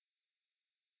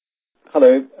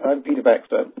Hello, I'm Peter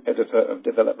Baxter, editor of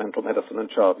Developmental Medicine and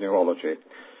Child Neurology.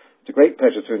 It's a great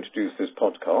pleasure to introduce this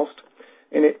podcast.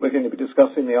 In it, we're going to be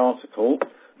discussing the article,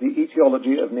 The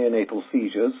Etiology of Neonatal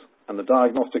Seizures and the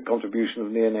Diagnostic Contribution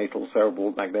of Neonatal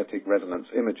Cerebral Magnetic Resonance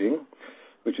Imaging,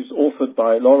 which is authored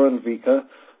by Lauren Wieker,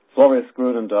 Floris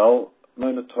Groenendaal,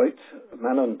 Mona Toit,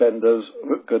 Manon Benders,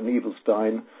 Rutger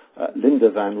Nievelstein, Linda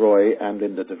Van Roy, and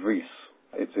Linda de Vries.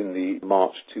 It's in the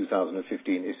March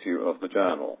 2015 issue of the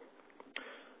journal.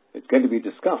 It's going to be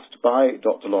discussed by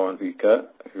Dr. Lauren Wieker,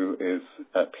 who is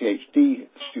a PhD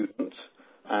student,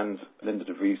 and Linda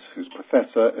de Vries, who's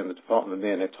professor in the Department of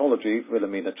Neonatology,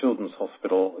 Wilhelmina Children's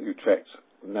Hospital, Utrecht,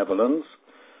 Netherlands,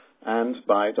 and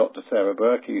by Dr. Sarah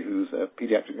Berkey, who's a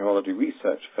pediatric neurology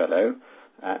research fellow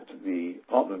at the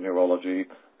Department of Neurology,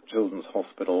 Children's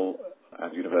Hospital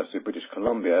and University of British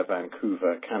Columbia,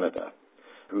 Vancouver, Canada,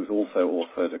 who's also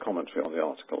authored a commentary on the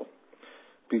article.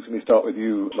 Please let me start with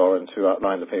you, Lauren, to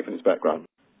outline the paper and its background.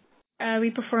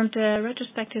 We performed a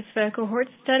retrospective cohort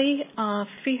study of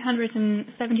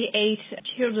 378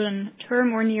 children,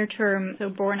 term or near term, so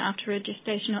born after a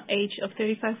gestational age of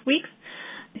 35 weeks,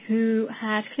 who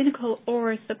had clinical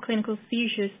or subclinical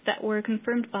seizures that were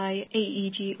confirmed by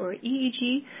AEG or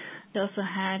EEG. They also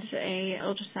had an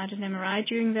ultrasound and MRI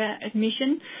during the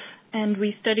admission, and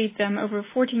we studied them over a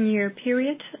 14-year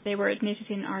period. They were admitted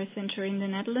in our center in the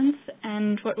Netherlands,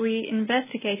 and what we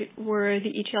investigated were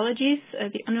the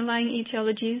etiologies, the underlying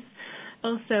etiologies,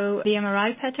 also the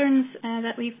MRI patterns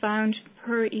that we found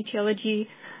per etiology,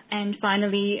 and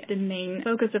finally, the main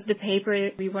focus of the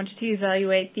paper, we wanted to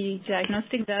evaluate the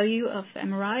diagnostic value of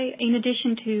MRI in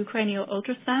addition to cranial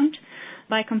ultrasound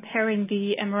by comparing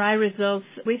the MRI results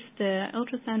with the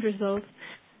ultrasound results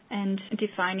and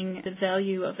defining the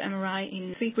value of MRI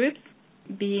in three groups,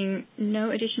 being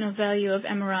no additional value of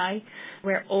MRI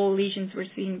where all lesions were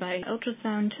seen by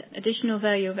ultrasound, additional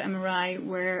value of MRI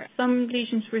where some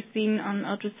lesions were seen on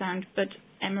ultrasound but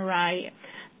MRI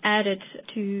added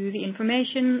to the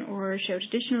information or showed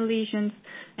additional lesions,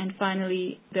 and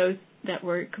finally those that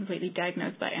were completely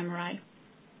diagnosed by MRI.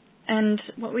 And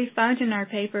what we found in our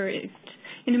paper is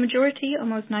in the majority,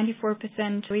 almost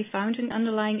 94%, we found an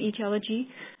underlying etiology.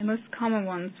 The most common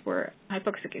ones were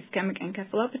hypoxic ischemic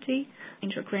encephalopathy,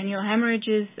 intracranial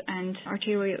hemorrhages, and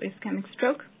arterial ischemic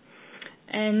stroke.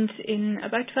 And in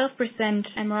about 12%,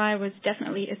 MRI was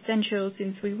definitely essential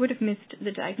since we would have missed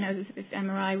the diagnosis if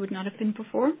MRI would not have been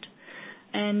performed.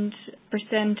 And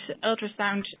percent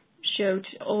ultrasound showed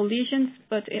all lesions,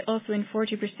 but also in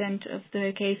 40% of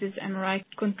the cases, MRI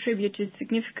contributed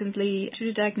significantly to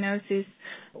the diagnosis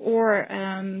or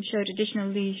showed additional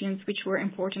lesions which were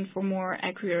important for more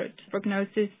accurate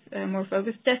prognosis, more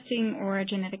focused testing, or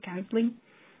genetic counseling.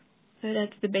 So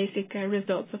that's the basic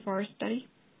results of our study.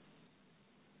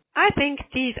 I think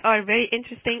these are very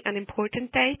interesting and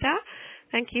important data.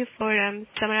 Thank you for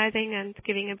summarizing and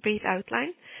giving a brief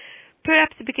outline.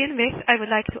 Perhaps to begin with, I would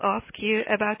like to ask you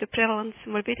about the prevalence,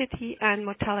 morbidity, and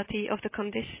mortality of the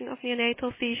condition of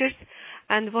neonatal seizures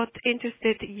and what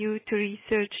interested you to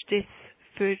research this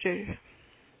further.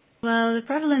 Well, the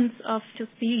prevalence of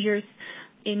seizures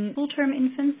in full-term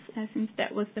infants, since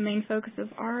that was the main focus of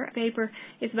our paper,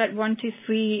 is about 1 to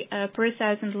 3 per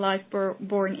 1,000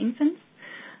 live-born infants.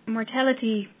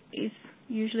 Mortality is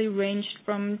usually ranged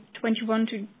from 21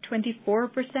 to 24%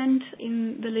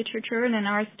 in the literature, and in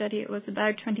our study it was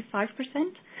about 25%.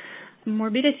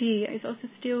 Morbidity is also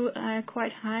still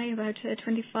quite high, about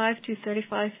 25 to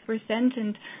 35%,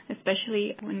 and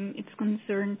especially when it's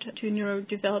concerned to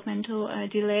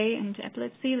neurodevelopmental delay and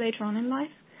epilepsy later on in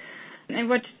life. And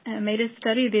what made us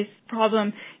study this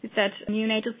problem is that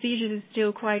neonatal seizures is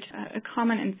still quite a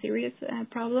common and serious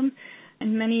problem.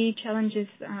 And many challenges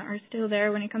are still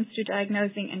there when it comes to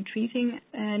diagnosing and treating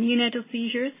neonatal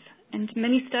seizures. And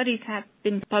many studies have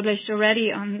been published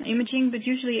already on imaging, but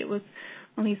usually it was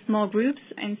only small groups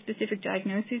and specific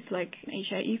diagnoses like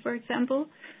HIE, for example.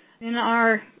 In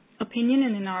our opinion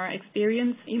and in our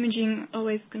experience, imaging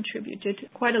always contributed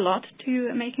quite a lot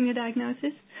to making a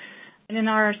diagnosis. And in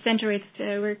our center,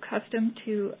 we're accustomed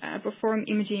to perform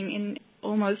imaging in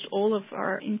almost all of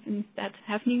our infants that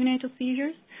have neonatal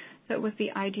seizures. So it was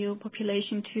the ideal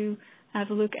population to have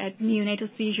a look at neonatal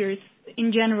seizures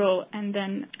in general and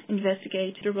then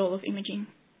investigate the role of imaging.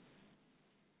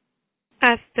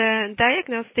 As the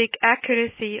diagnostic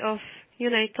accuracy of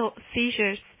neonatal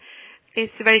seizures is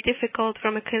very difficult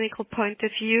from a clinical point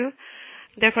of view,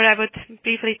 therefore I would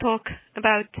briefly talk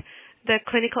about the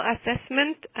clinical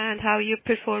assessment and how you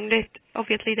performed it.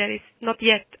 Obviously there is not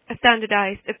yet a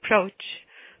standardized approach.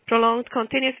 Prolonged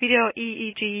continuous video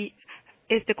EEG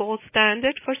is the gold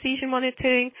standard for seizure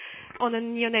monitoring, on a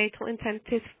neonatal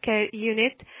intensive care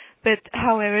unit, but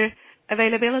however,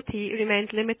 availability remains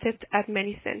limited at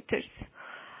many centers.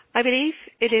 I believe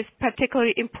it is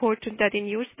particularly important that in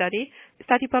your study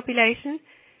population,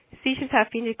 seizures have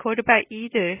been recorded by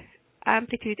either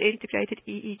amplitude integrated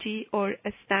EEG or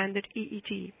a standard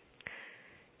EEG.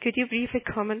 Could you briefly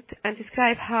comment and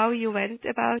describe how you went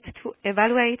about to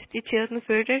evaluate the children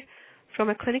further from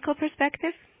a clinical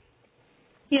perspective?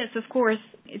 Yes, of course.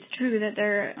 It's true that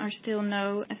there are still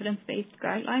no evidence-based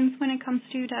guidelines when it comes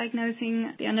to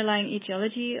diagnosing the underlying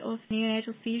etiology of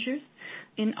neonatal seizures.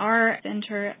 In our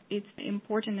center, it's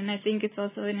important, and I think it's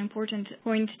also an important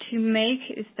point to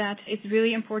make, is that it's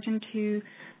really important to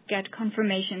get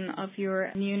confirmation of your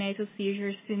neonatal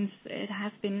seizures, since it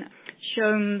has been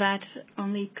shown that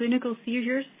only clinical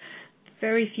seizures,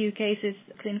 very few cases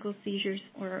clinical seizures,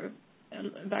 or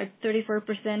about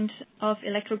 34% of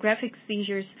electrographic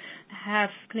seizures have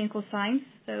clinical signs.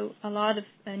 So a lot of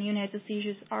neonatal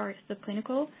seizures are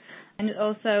subclinical. And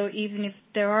also, even if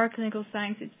there are clinical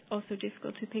signs, it's also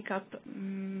difficult to pick up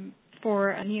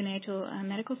for neonatal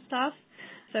medical staff.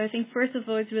 So I think, first of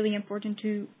all, it's really important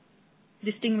to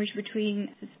distinguish between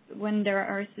when there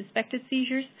are suspected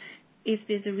seizures, if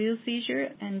there's a real seizure,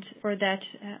 and for that,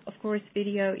 of course,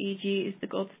 video EEG is the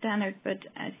gold standard, but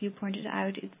as you pointed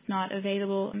out, it's not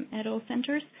available at all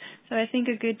centers. So I think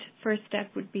a good first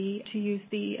step would be to use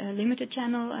the limited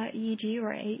channel EEG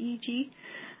or AEG,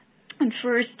 and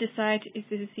first decide if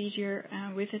there's a seizure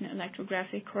with an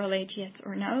electrographic correlate, yes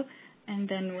or no, and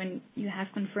then when you have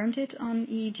confirmed it on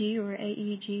EEG or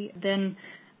AEG, then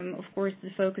of course the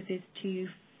focus is to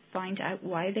find out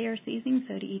why they are seizing,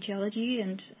 so the etiology,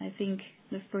 and I think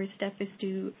the first step is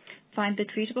to find the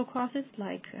treatable causes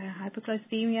like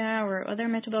hypoglycemia or other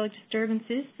metabolic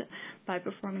disturbances by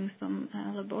performing some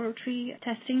laboratory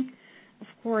testing. Of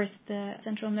course, the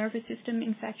central nervous system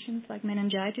infections like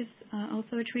meningitis,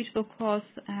 also a treatable cause,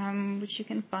 which you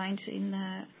can find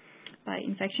by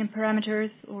infection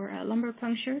parameters or lumbar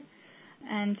puncture.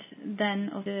 And then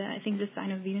I think the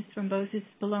sign of venous thrombosis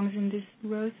belongs in this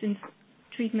row, since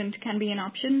treatment can be an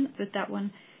option, but that one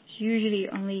is usually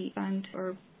only found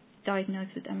or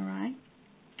diagnosed with MRI.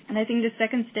 And I think the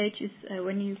second stage is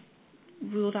when you've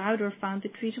ruled out or found the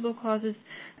treatable causes,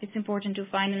 it's important to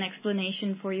find an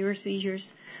explanation for your seizures.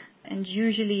 And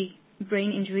usually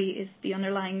brain injury is the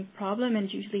underlying problem, and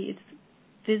usually it's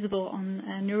visible on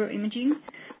neuroimaging.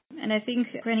 And I think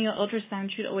cranial ultrasound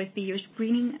should always be your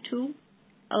screening tool.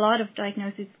 A lot of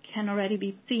diagnoses can already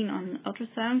be seen on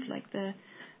ultrasound, like the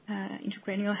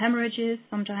intracranial hemorrhages,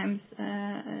 sometimes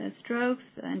strokes,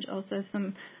 and also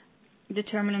some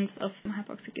determinants of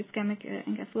hypoxic ischemic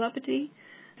encephalopathy.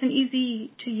 It's an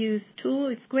easy-to-use tool.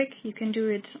 It's quick. You can do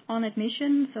it on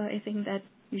admission, so I think that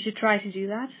you should try to do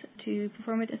that, to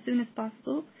perform it as soon as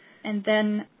possible. And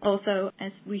then also,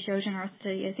 as we showed in our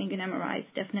study, I think an MRI is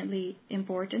definitely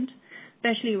important,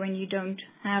 especially when you don't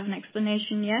have an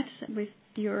explanation yet with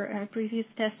your previous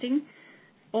testing.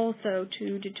 Also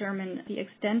to determine the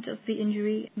extent of the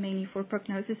injury, mainly for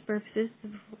prognosis purposes.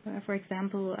 For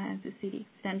example, to see the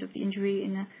extent of the injury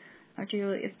in an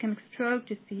arterial ischemic stroke,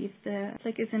 to see if the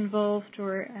plaque is involved,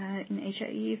 or in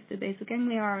HIE if the basal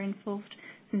ganglia are involved,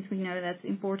 since we know that's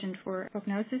important for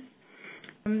prognosis.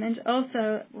 And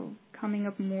also, coming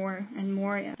up more and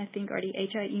more, I think, are the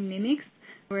HIE mimics,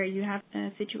 where you have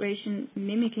a situation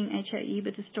mimicking HIE,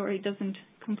 but the story doesn't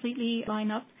completely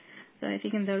line up. So I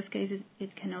think in those cases, it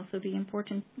can also be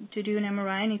important to do an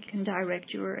MRI, and it can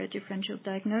direct your differential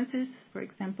diagnosis, for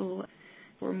example,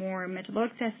 for more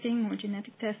metabolic testing or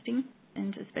genetic testing,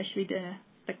 and especially the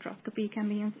spectroscopy can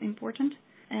be important.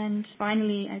 And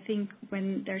finally, I think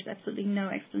when there's absolutely no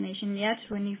explanation yet,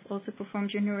 when you've also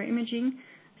performed your neuroimaging,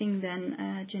 I think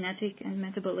then genetic and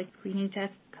metabolic screening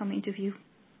tests come into view.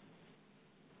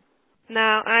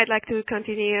 Now, I'd like to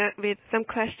continue with some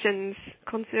questions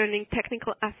concerning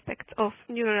technical aspects of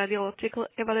neuroradiological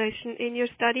evaluation in your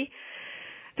study.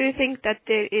 Do you think that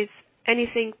there is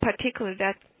anything particular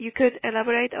that you could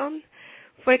elaborate on?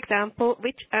 For example,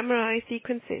 which MRI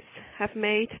sequences have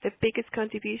made the biggest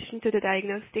contribution to the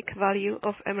diagnostic value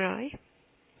of MRI?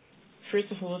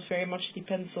 First of all, it very much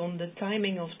depends on the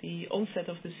timing of the onset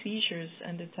of the seizures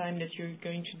and the time that you're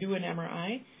going to do an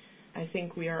MRI. I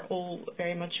think we are all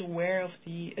very much aware of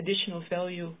the additional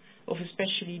value of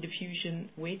especially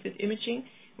diffusion-weighted imaging,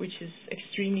 which is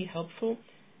extremely helpful.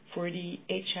 For the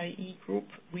HIE group,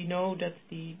 we know that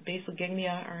the basal ganglia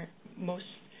are most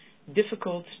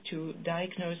difficult to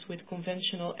diagnose with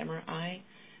conventional MRI.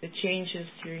 The changes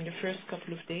during the first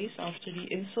couple of days after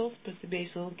the insult, but the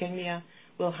basal ganglia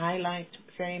will highlight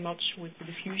very much with the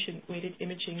diffusion-weighted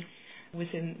imaging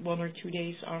within 1 or 2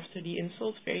 days after the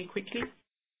insult very quickly.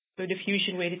 So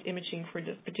diffusion-weighted imaging for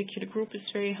the particular group is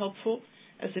very helpful,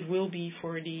 as it will be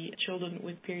for the children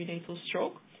with perinatal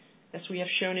stroke. As we have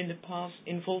shown in the past,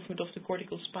 involvement of the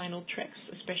cortical spinal tracts,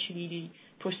 especially the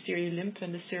posterior limb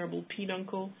and the cerebral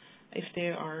peduncle, if they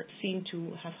are seen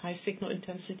to have high signal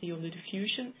intensity on the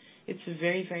diffusion, it's a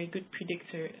very, very good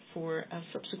predictor for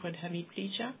subsequent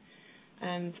hemiplegia.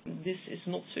 And this is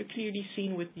not so clearly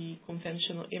seen with the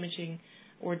conventional imaging,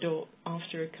 although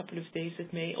after a couple of days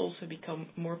it may also become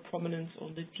more prominent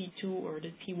on the T2 or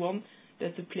the T1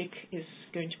 that the plic is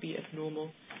going to be abnormal.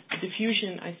 The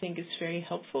diffusion, I think, is very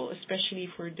helpful, especially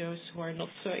for those who are not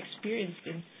so experienced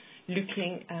in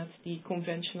looking at the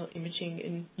conventional imaging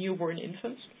in newborn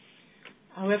infants.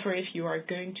 However, if you are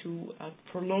going to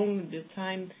prolong the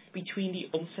time between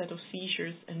the onset of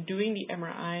seizures and doing the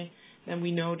MRI, then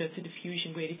we know that the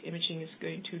diffusion-weighted imaging is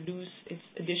going to lose its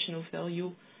additional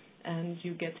value, and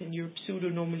you get a your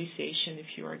pseudo-normalization if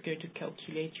you are going to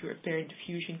calculate your apparent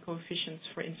diffusion coefficients,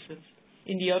 for instance.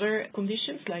 In the other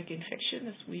conditions, like infection,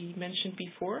 as we mentioned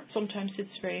before, sometimes it's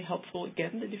very helpful,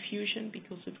 again, the diffusion,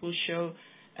 because it will show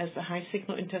as a high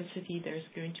signal intensity there's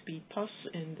going to be pus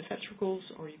in the ventricles,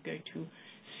 or you're going to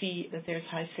see that there's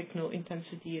high signal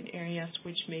intensity in areas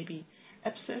which may be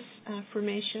abscess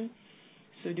formation.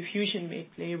 So diffusion may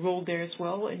play a role there as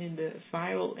well, and in the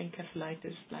viral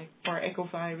encephalitis like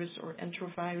parvovirus or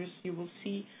enterovirus, you will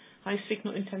see high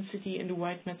signal intensity in the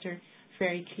white matter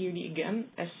very clearly again,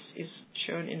 as is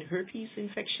shown in herpes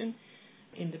infection.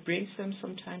 In the brainstem,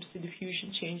 sometimes the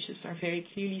diffusion changes are very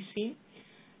clearly seen.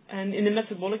 And in the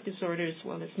metabolic disorders,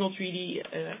 well, it's not really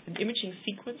an imaging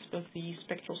sequence, but the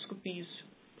spectroscopy is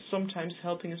sometimes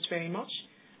helping us very much,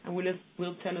 and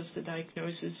will tell us the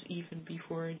diagnosis even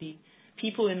before the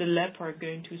people in the lab are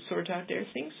going to sort out their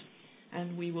things,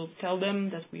 and we will tell them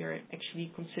that we are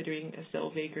actually considering a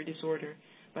Zellweger disorder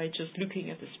by just looking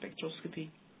at the spectroscopy.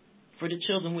 For the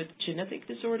children with genetic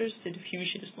disorders, the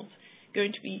diffusion is not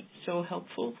going to be so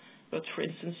helpful, but for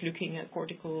instance, looking at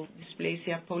cortical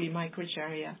dysplasia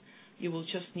polymicrogyria, you will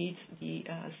just need the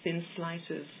thin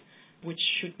slices, which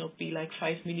should not be like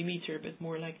 5 millimeter, but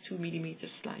more like 2 millimeter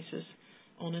slices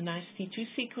on a nice T2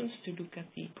 sequence to look at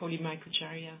the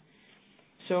polymicrogyria.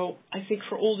 So I think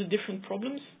for all the different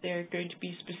problems, there are going to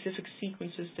be specific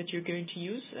sequences that you're going to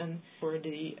use. And for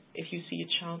if you see a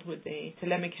child with a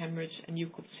thalamic hemorrhage and you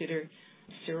consider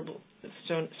cerebral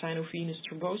sinovenous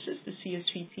thrombosis, the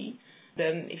CSVT,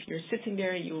 then if you're sitting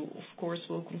there, you of course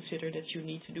will consider that you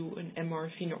need to do an MR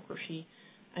venography.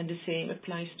 And the same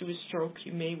applies to a stroke.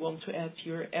 You may want to add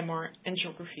your MR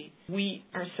angiography. We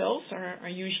ourselves are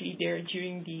usually there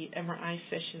during the MRI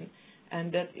session,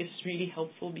 and that is really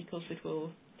helpful because it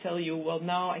will tell you, well,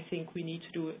 now I think we need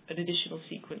to do an additional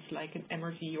sequence like an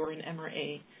MRV or an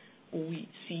MRA, or we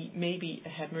see maybe a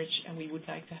hemorrhage and we would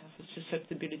like to have a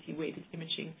susceptibility-weighted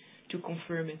imaging to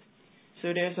confirm it.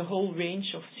 So there's a whole range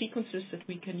of sequences that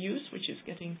we can use, which is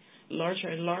getting larger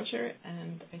and larger,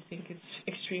 and I think it's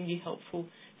extremely helpful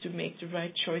to make the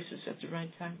right choices at the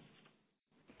right time.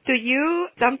 Do you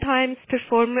sometimes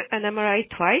perform an MRI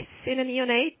twice in a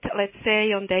neonate, let's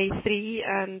say on day 3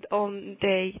 and on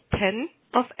day 10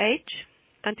 of age?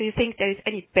 And do you think there is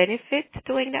any benefit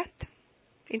doing that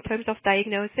in terms of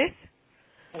diagnosis?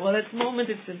 Well, at the moment,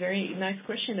 it's a very nice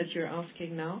question that you're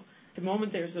asking now. At the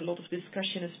moment, there's a lot of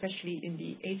discussion, especially in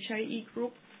the HIE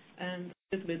group, and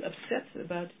a little bit upset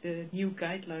about the new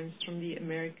guidelines from the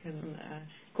American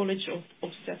College of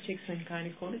Obstetrics and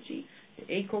Gynecology, the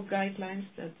ACOG guidelines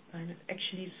that kind of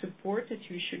actually support that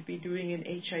you should be doing in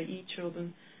HIE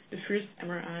children the first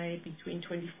MRI between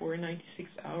 24 and 96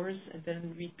 hours and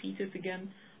then repeat it again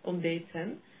on day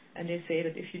 10. And they say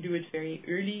that if you do it very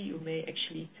early, you may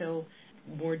actually tell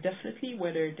more definitely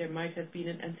whether there might have been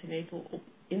an antenatal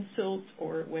insult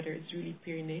or whether it's really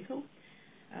perinatal.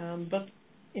 But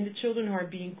in the children who are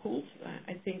being cooled,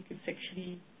 I think it's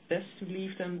actually best to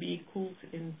leave them be cooled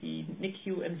in the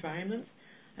NICU environment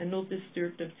and not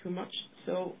disturb them too much.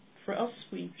 So for us,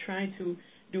 we try to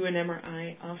do an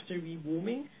MRI after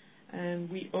rewarming, and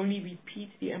we only repeat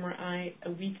the MRI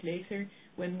a week later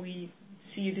when we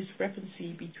see a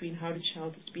discrepancy between how the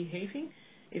child is behaving.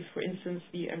 If, for instance,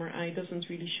 the MRI doesn't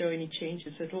really show any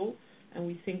changes at all, and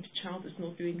we think the child is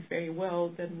not doing very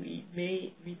well, then we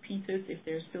may repeat it. If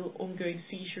there are still ongoing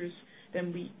seizures,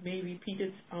 then we may repeat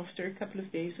it after a couple of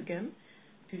days again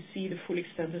to see the full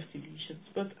extent of deletions.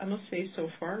 But I must say, so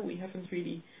far, we haven't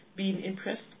really been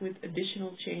impressed with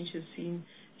additional changes seen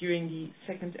during the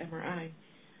second MRI.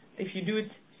 If you do it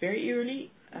very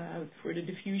early, for the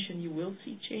diffusion, you will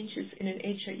see changes in an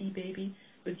HIE baby,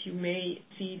 but you may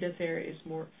see that there is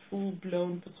more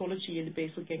full-blown pathology in the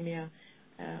basal ganglia,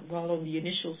 while on the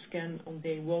initial scan on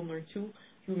day 1 or 2,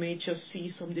 you may just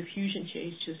see some diffusion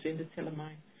changes in the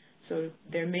telomer. So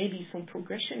there may be some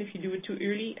progression. If you do it too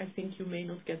early, I think you may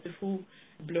not get the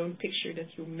full-blown picture that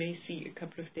you may see a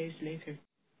couple of days later.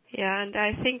 Yeah, and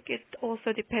I think it's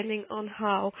also depending on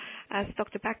how, as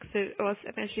Dr. Baxter was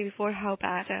mentioning before, how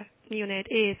bad a neonate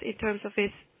is in terms of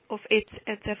its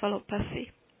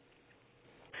encephalopathy.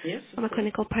 Yes. From a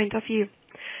clinical point of view.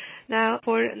 Now,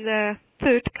 for the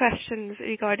third question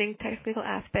regarding technical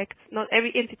aspects, not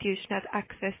every institution has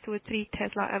access to a 3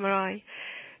 Tesla MRI.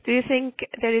 Do you think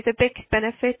there is a big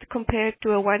benefit compared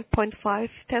to a 1.5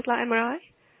 Tesla MRI?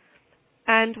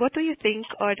 And what do you think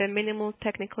are the minimal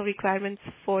technical requirements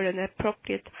for an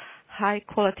appropriate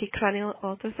high-quality cranial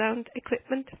ultrasound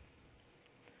equipment?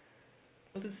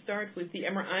 Well, to start with the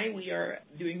MRI, we are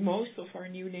doing most of our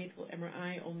neonatal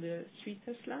MRI on the 3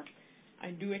 Tesla.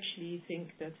 I do actually think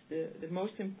that the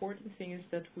most important thing is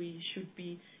that we should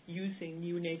be using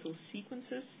neonatal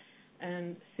sequences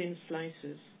and thin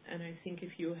slices. And I think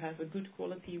if you have a good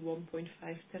quality 1.5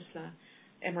 Tesla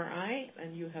MRI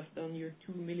and you have done your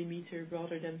 2 millimeter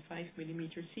rather than 5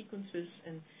 millimeter sequences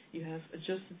and you have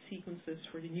adjusted sequences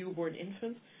for the newborn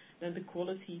infant, then the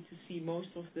quality to see most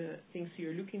of the things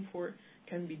you're looking for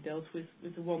can be dealt with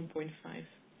the 1.5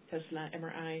 Tesla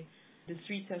MRI. The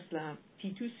 3 Tesla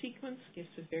T2 sequence gives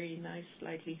a very nice,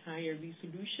 slightly higher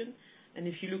resolution. And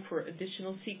if you look for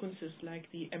additional sequences like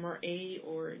the MRA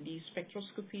or the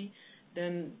spectroscopy,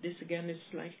 then this again is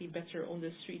slightly better on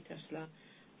the 3 Tesla.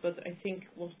 But I think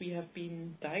what we have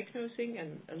been diagnosing,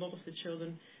 and a lot of the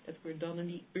children that were done in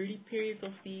the early period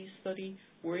of the study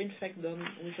were in fact done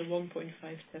with a 1.5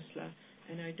 Tesla,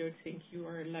 and I don't think you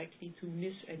are likely to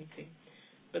miss anything.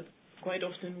 But quite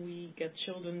often we get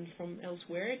children from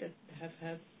elsewhere that have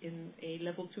had in a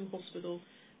level 2 hospital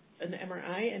an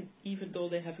MRI, and even though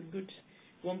they have a good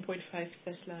 1.5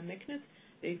 Tesla magnet,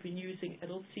 they've been using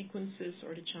adult sequences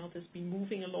or the child has been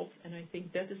moving a lot, and I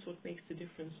think that is what makes the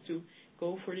difference, to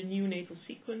go for the neonatal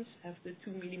sequence, have the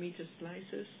 2 millimeter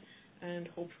slices, and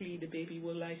hopefully the baby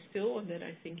will lie still, and then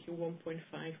I think your 1.5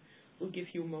 will give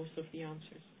you most of the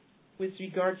answers. With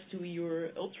regards to your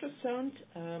ultrasound,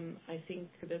 I think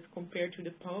that compared to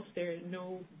the past, there are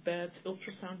no bad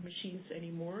ultrasound machines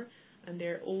anymore, and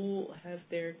they all have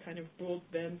their kind of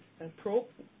broadband probe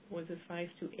with a 5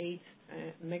 to 8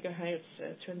 megahertz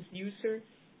transducer.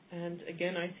 And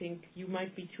again, I think you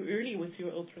might be too early with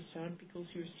your ultrasound because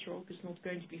your stroke is not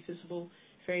going to be visible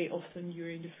very often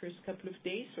during the first couple of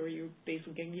days, or your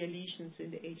basal ganglia lesions in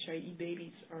the HIE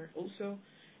babies are also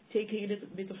taking a little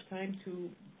bit of time to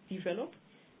develop.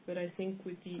 But I think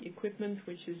with the equipment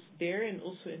which is there and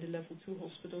also in the level 2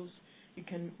 hospitals, you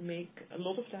can make a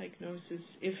lot of diagnosis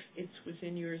if it's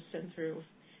within your center of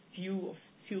view, of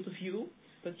field of view,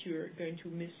 but you're going to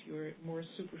miss your more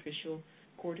superficial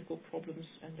cortical problems,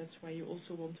 and that's why you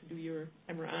also want to do your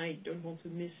MRI. You don't want to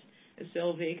miss a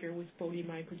Zellweger with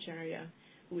polymicrogyria,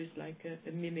 who is like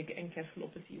a mimic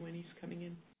encephalopathy when he's coming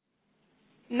in.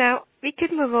 Now, we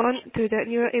could move on to the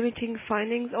neuroimaging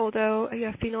findings, although you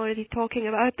have been already talking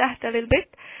about that a little bit.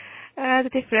 The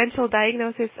differential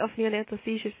diagnosis of neonatal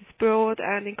seizures is broad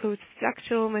and includes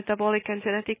structural, metabolic, and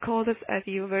genetic causes, as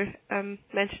you were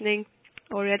mentioning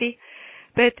already.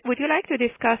 But would you like to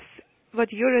discuss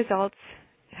what your results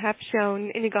have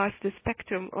shown in regards to the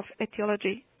spectrum of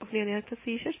etiology of neonatal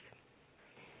seizures?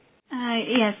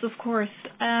 Yes, of course.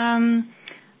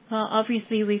 Well,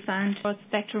 obviously we found a broad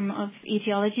spectrum of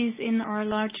etiologies in our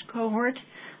large cohort.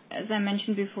 As I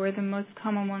mentioned before, the most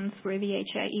common ones were the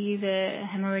HIE, the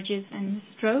hemorrhages, and the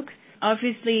stroke.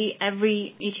 Obviously,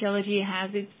 every etiology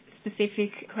has its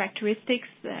specific characteristics.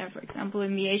 For example,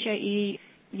 in the HIE,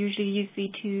 usually you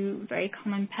see 2 very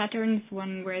common patterns,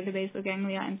 one where the basal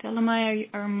ganglia and thelemi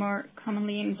are more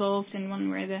commonly involved, and one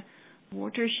where the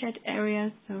watershed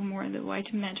area, so more the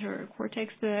white matter or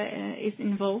cortex, is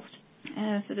involved.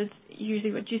 So that's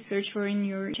usually what you search for in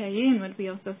your HIE and what we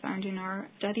also found in our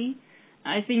study.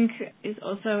 I think it's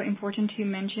also important to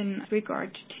mention with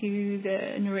regard to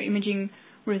the neuroimaging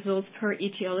results per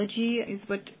etiology is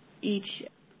what each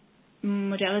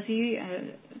modality,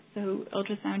 so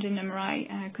ultrasound and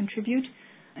MRI, contribute.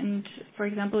 And for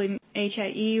example, in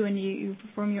HIE, when you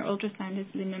perform your ultrasound, as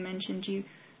Linda mentioned, you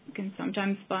can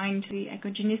sometimes find the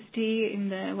echogenicity in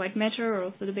the white matter or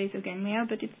also the basal ganglia,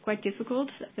 but it's quite difficult.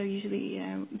 So usually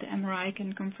the MRI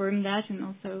can confirm that and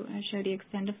also show the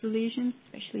extent of the lesions,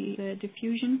 especially the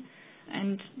diffusion.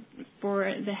 And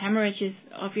for the hemorrhages,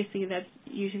 obviously that's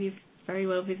usually very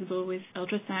well visible with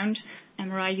ultrasound.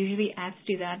 MRI usually adds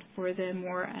to that for the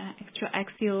more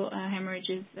extraaxial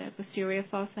hemorrhages, posterior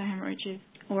fossa hemorrhages,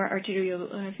 or arterial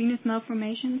venous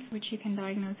malformations, which you can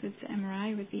diagnose with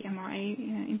MRI, with the MRA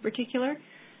in particular.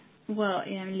 Well,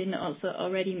 Linda also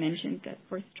already mentioned that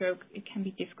for stroke, it can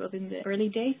be difficult in the early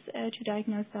days to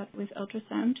diagnose that with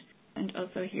ultrasound. And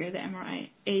also here, the MRA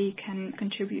can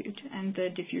contribute, and the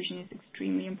diffusion is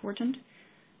extremely important.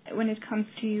 When it comes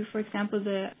to, for example,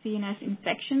 the CNS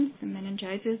infections, the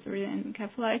meningitis or the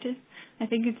encephalitis, I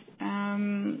think it's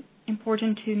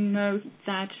important to note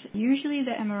that usually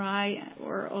the MRI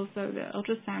or also the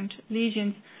ultrasound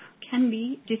lesions can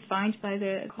be defined by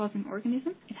the causing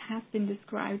organism. It has been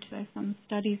described by some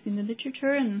studies in the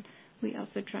literature, and we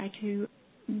also try to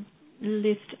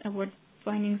list what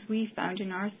findings we found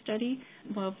in our study.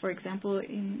 Well, for example,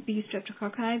 in the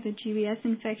streptococci, the GBS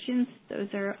infections, those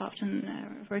are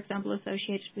often, for example,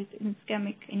 associated with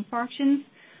ischemic infarctions.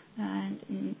 And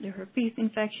in the herpes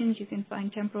infections, you can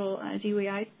find temporal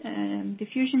GVI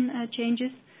diffusion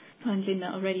changes. And Linda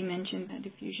already mentioned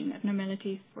diffusion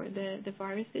abnormalities for the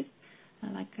viruses,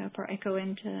 like Par-Echo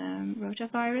and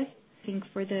rotavirus. I think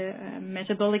for the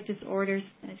metabolic disorders,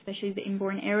 especially the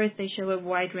inborn errors, they show a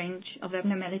wide range of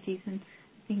abnormalities, and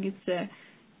I think it's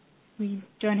we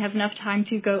don't have enough time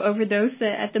to go over those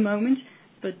at the moment.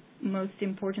 But most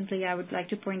importantly, I would like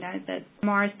to point out that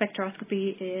MR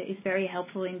spectroscopy is very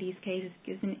helpful in these cases,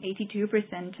 because in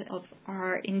 82% of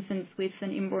our infants with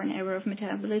an inborn error of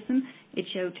metabolism, it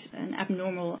showed an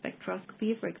abnormal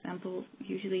spectroscopy, for example,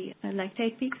 usually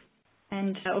lactate peaks.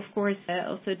 And of course,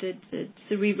 also the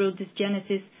cerebral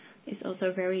dysgenesis is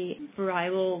also very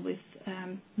variable with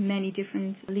many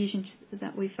different lesions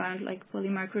that we found, like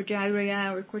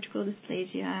polymicrogyria or cortical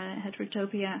dysplasia,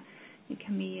 heterotopia. It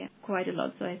can be quite a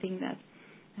lot, so I think that's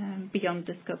beyond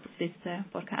the scope of this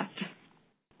podcast.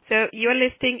 So you're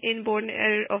listing inborn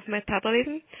error of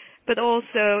metabolism, but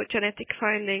also genetic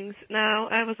findings. Now,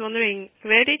 I was wondering,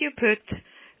 where did you put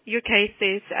your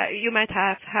cases? You might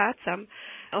have had some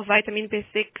of vitamin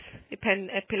B6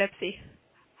 dependent epilepsy.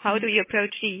 How do you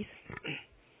approach these?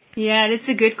 Yeah, that's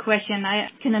a good question. I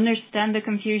can understand the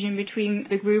confusion between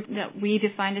the group that we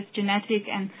define as genetic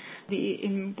and the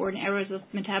inborn errors of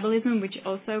metabolism, which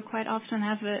also quite often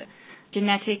have a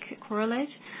genetic correlate.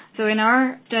 So in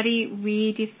our study,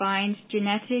 we defined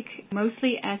genetic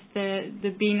mostly as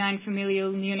the benign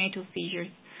familial neonatal seizures,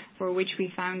 for which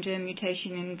we found a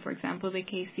mutation in, for example, the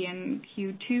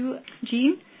KCNQ2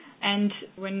 gene. And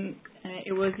when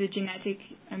it was a genetic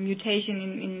mutation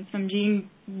in some gene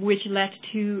which led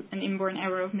to an inborn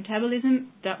error of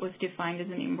metabolism, that was defined as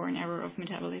an inborn error of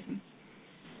metabolism.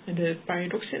 And the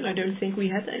pyridoxine, I don't think we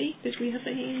had any. Did we have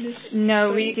any in this?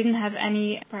 No, we didn't have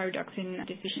any pyridoxine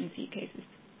deficiency cases,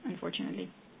 unfortunately.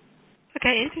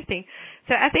 Okay, interesting.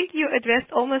 So I think you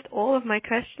addressed almost all of my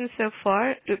questions so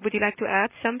far. Would you like to add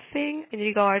something in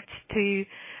regards to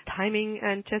timing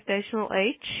and gestational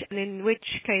age, and in which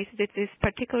case it is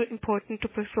particularly important to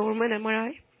perform an MRI?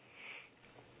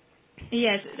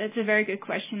 Yes, that's a very good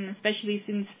question, especially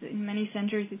since in many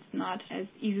centers it's not as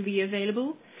easily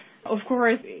available. Of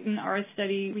course, in our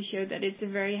study we showed that it's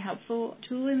a very helpful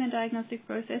tool in the diagnostic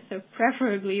process, so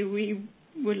preferably we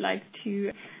would like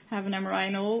to have an MRI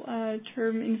in all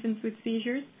term infants with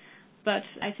seizures. But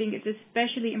I think it's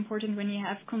especially important when you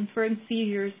have confirmed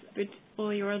seizures with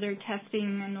all your other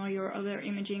testing and all your other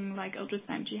imaging like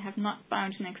ultrasound, you have not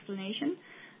found an explanation.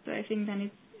 So I think then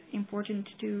it's important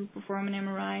to perform an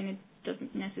MRI, and it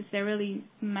doesn't necessarily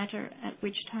matter at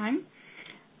which time.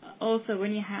 Also,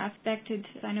 when you have detected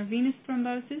sinovenous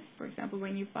thrombosis, for example,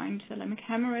 when you find thalamic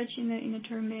hemorrhage in a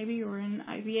term baby or an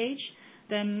IVH,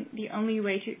 then the only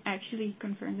way to actually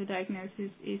confirm the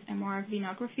diagnosis is MR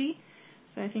venography.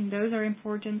 So I think those are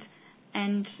important.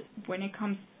 And when it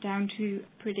comes down to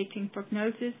predicting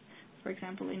prognosis, for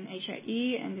example, in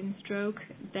HIE and in stroke,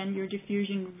 then your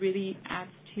diffusion really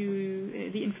adds to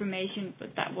the information. But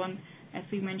that one, as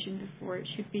we mentioned before,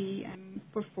 should be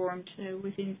performed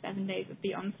within 7 days of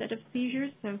the onset of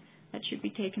seizures. So that should be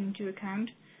taken into account.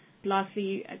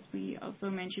 Lastly, as we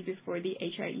also mentioned before, the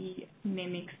HIE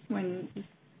mimics when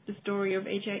the story of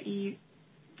HIE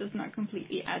does not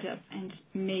completely add up, and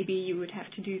maybe you would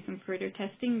have to do some further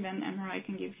testing, then MRI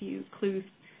can give you clues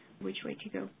which way to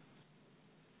go.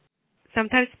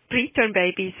 Sometimes preterm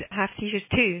babies have seizures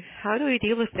too. How do you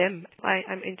deal with them?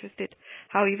 I'm interested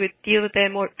how you would deal with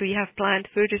them, or do you have planned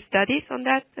further studies on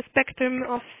that spectrum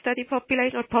of study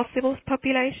population or possible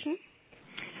population?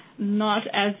 Not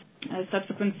as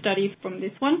subsequent study from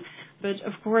this one. But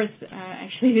of course,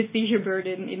 actually the seizure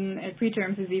burden in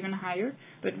preterms is even higher.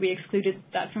 But we excluded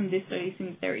that from this study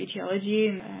since their etiology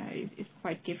is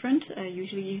quite different.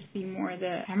 Usually you see more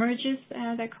the hemorrhages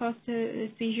that cause the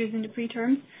seizures in the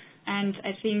preterms. And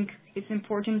I think it's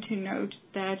important to note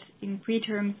that in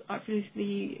preterms,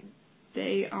 obviously,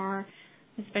 they are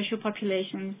a special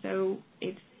population, so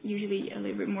it's usually a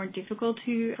little bit more difficult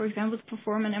to, for example,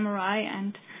 perform an MRI.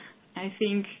 And I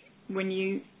think when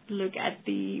you look at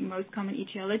the most common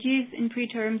etiologies in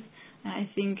preterms, I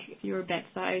think your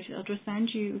bedside ultrasound,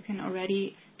 you can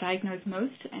already diagnose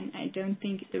most, and I don't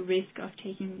think the risk of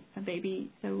taking a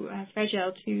baby so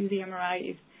fragile to the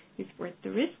MRI is worth the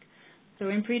risk. So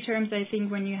in preterms, I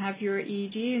think when you have your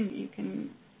EEG and you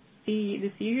can see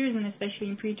the seizures, and especially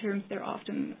in preterms, they're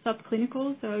often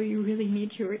subclinical, so you really need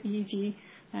your EEG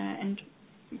and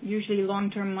usually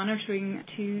long-term monitoring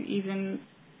to even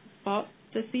spot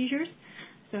the seizures.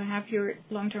 So have your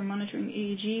long-term monitoring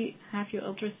EEG, have your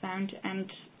ultrasound, and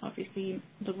obviously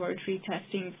laboratory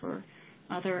testing for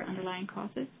other underlying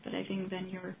causes. But I think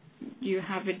then you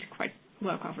have it quite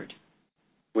well covered.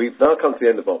 We've now come to the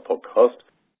end of our podcast.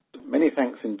 Many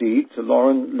thanks indeed to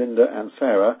Lauren, Linda and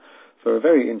Sarah for a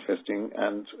very interesting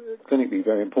and clinically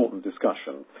very important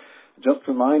discussion. Just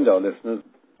to remind our listeners,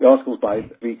 the article's by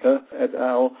Vika et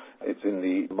al. It's in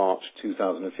the March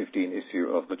 2015 issue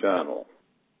of the journal.